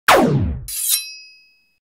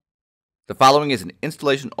The following is an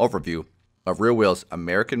installation overview of RealWheels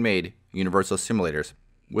American-made universal simulators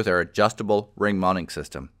with our adjustable ring mounting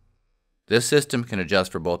system. This system can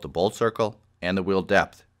adjust for both the bolt circle and the wheel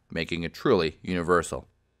depth, making it truly universal.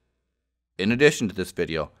 In addition to this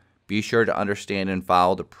video, be sure to understand and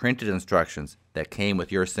follow the printed instructions that came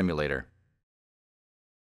with your simulator.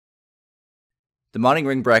 The mounting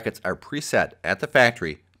ring brackets are preset at the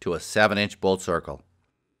factory to a 7-inch bolt circle.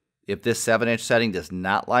 If this 7-inch setting does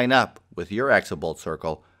not line up with your axle bolt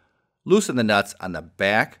circle, loosen the nuts on the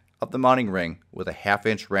back of the mounting ring with a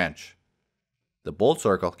 1/2-inch wrench. The bolt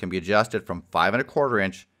circle can be adjusted from 5 1/4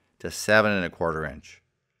 inch to 7 1/4 inch.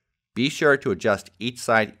 Be sure to adjust each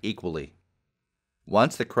side equally.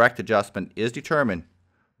 Once the correct adjustment is determined,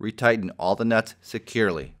 retighten all the nuts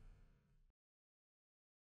securely.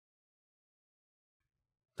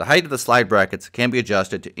 The height of the slide brackets can be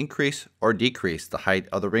adjusted to increase or decrease the height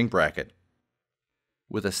of the ring bracket.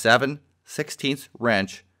 With a 7/16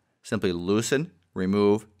 wrench, simply loosen,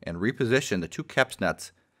 remove, and reposition the 2 caps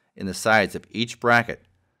nuts in the sides of each bracket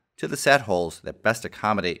to the set holes that best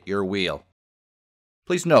accommodate your wheel.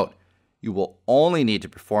 Please note, you will only need to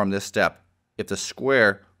perform this step if the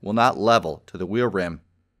square will not level to the wheel rim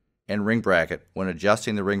and ring bracket when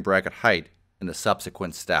adjusting the ring bracket height in the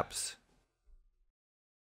subsequent steps.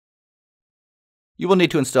 You will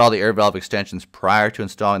need to install the air valve extensions prior to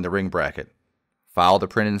installing the ring bracket. Follow the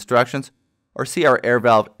printed instructions or see our air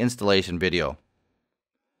valve installation video.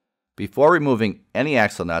 Before removing any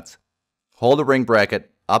axle nuts, hold the ring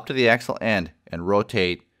bracket up to the axle end and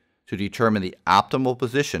rotate to determine the optimal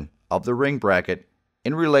position of the ring bracket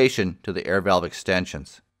in relation to the air valve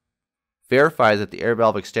extensions. Verify that the air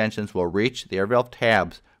valve extensions will reach the air valve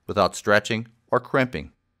tabs without stretching or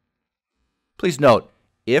crimping. Please note,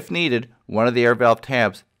 if needed, one of the air valve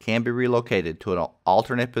tabs can be relocated to an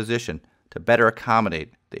alternate position to better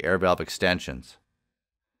accommodate the air valve extensions.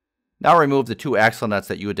 Now remove the 2 axle nuts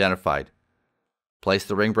that you identified. Place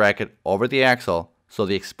the ring bracket over the axle so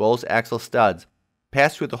the exposed axle studs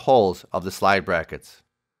pass through the holes of the slide brackets.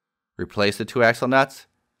 Replace the 2 axle nuts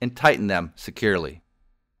and tighten them securely.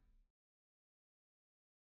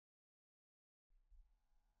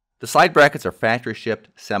 The slide brackets are factory shipped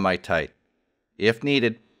semi-tight. If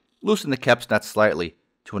needed, loosen the caps nuts slightly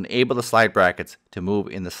to enable the slide brackets to move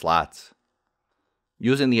in the slots.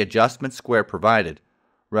 Using the adjustment square provided,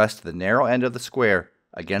 rest the narrow end of the square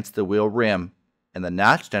against the wheel rim and the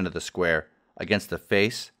notched end of the square against the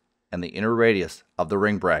face and the inner radius of the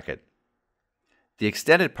ring bracket. The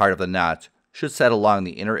extended part of the notch should set along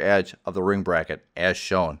the inner edge of the ring bracket as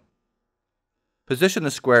shown. Position the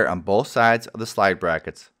square on both sides of the slide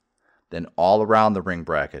brackets, then all around the ring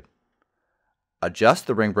bracket. Adjust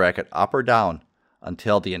the ring bracket up or down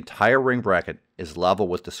until the entire ring bracket is level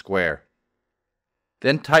with the square.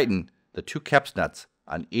 Then tighten the 2 caps nuts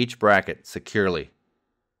on each bracket securely.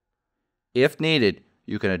 If needed,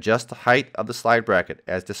 you can adjust the height of the slide bracket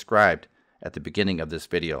as described at the beginning of this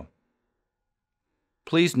video.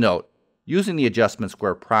 Please note, using the adjustment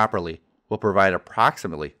square properly will provide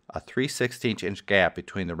approximately a 3/16 inch gap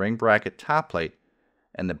between the ring bracket top plate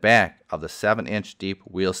and the back of the 7-inch deep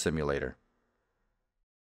wheel simulator.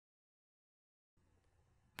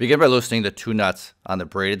 Begin by loosening the 2 nuts on the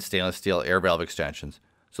braided stainless steel air valve extensions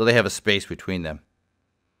so they have a space between them.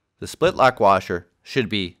 The split lock washer should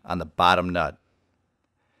be on the bottom nut.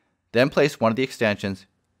 Then place one of the extensions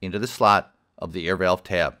into the slot of the air valve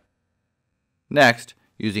tab. Next,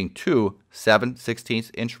 using 2 7/16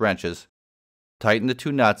 inch wrenches, tighten the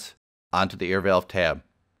 2 nuts onto the air valve tab.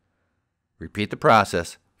 Repeat the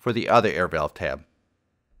process for the other air valve tab.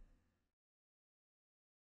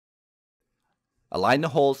 Align the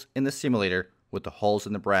holes in the simulator with the holes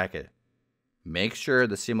in the bracket. Make sure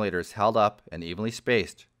the simulator is held up and evenly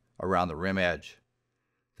spaced around the rim edge.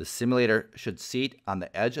 The simulator should seat on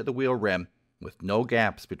the edge of the wheel rim with no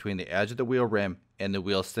gaps between the edge of the wheel rim and the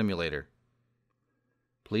wheel simulator.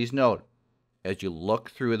 Please note, as you look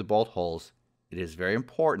through the bolt holes, it is very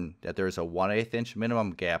important that there is a 1/8 inch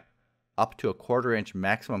minimum gap up to a 1/4 inch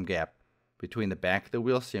maximum gap between the back of the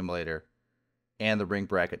wheel simulator and the ring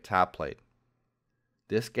bracket top plate.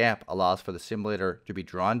 This gap allows for the simulator to be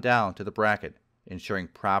drawn down to the bracket, ensuring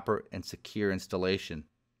proper and secure installation.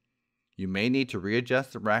 You may need to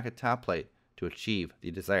readjust the bracket top plate to achieve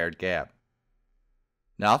the desired gap.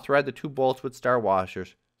 Now thread the 2 bolts with star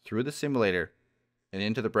washers through the simulator and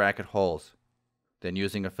into the bracket holes. Then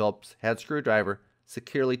using a Phillips head screwdriver,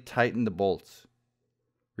 securely tighten the bolts.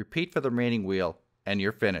 Repeat for the remaining wheel and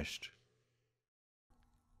you're finished.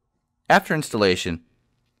 After installation,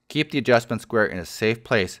 keep the adjustment square in a safe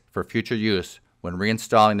place for future use when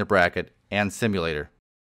reinstalling the bracket and simulator.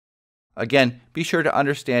 Again, be sure to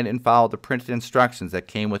understand and follow the printed instructions that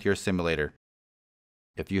came with your simulator.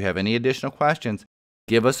 If you have any additional questions,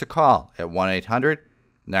 give us a call at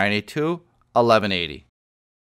 1-800-982-1180.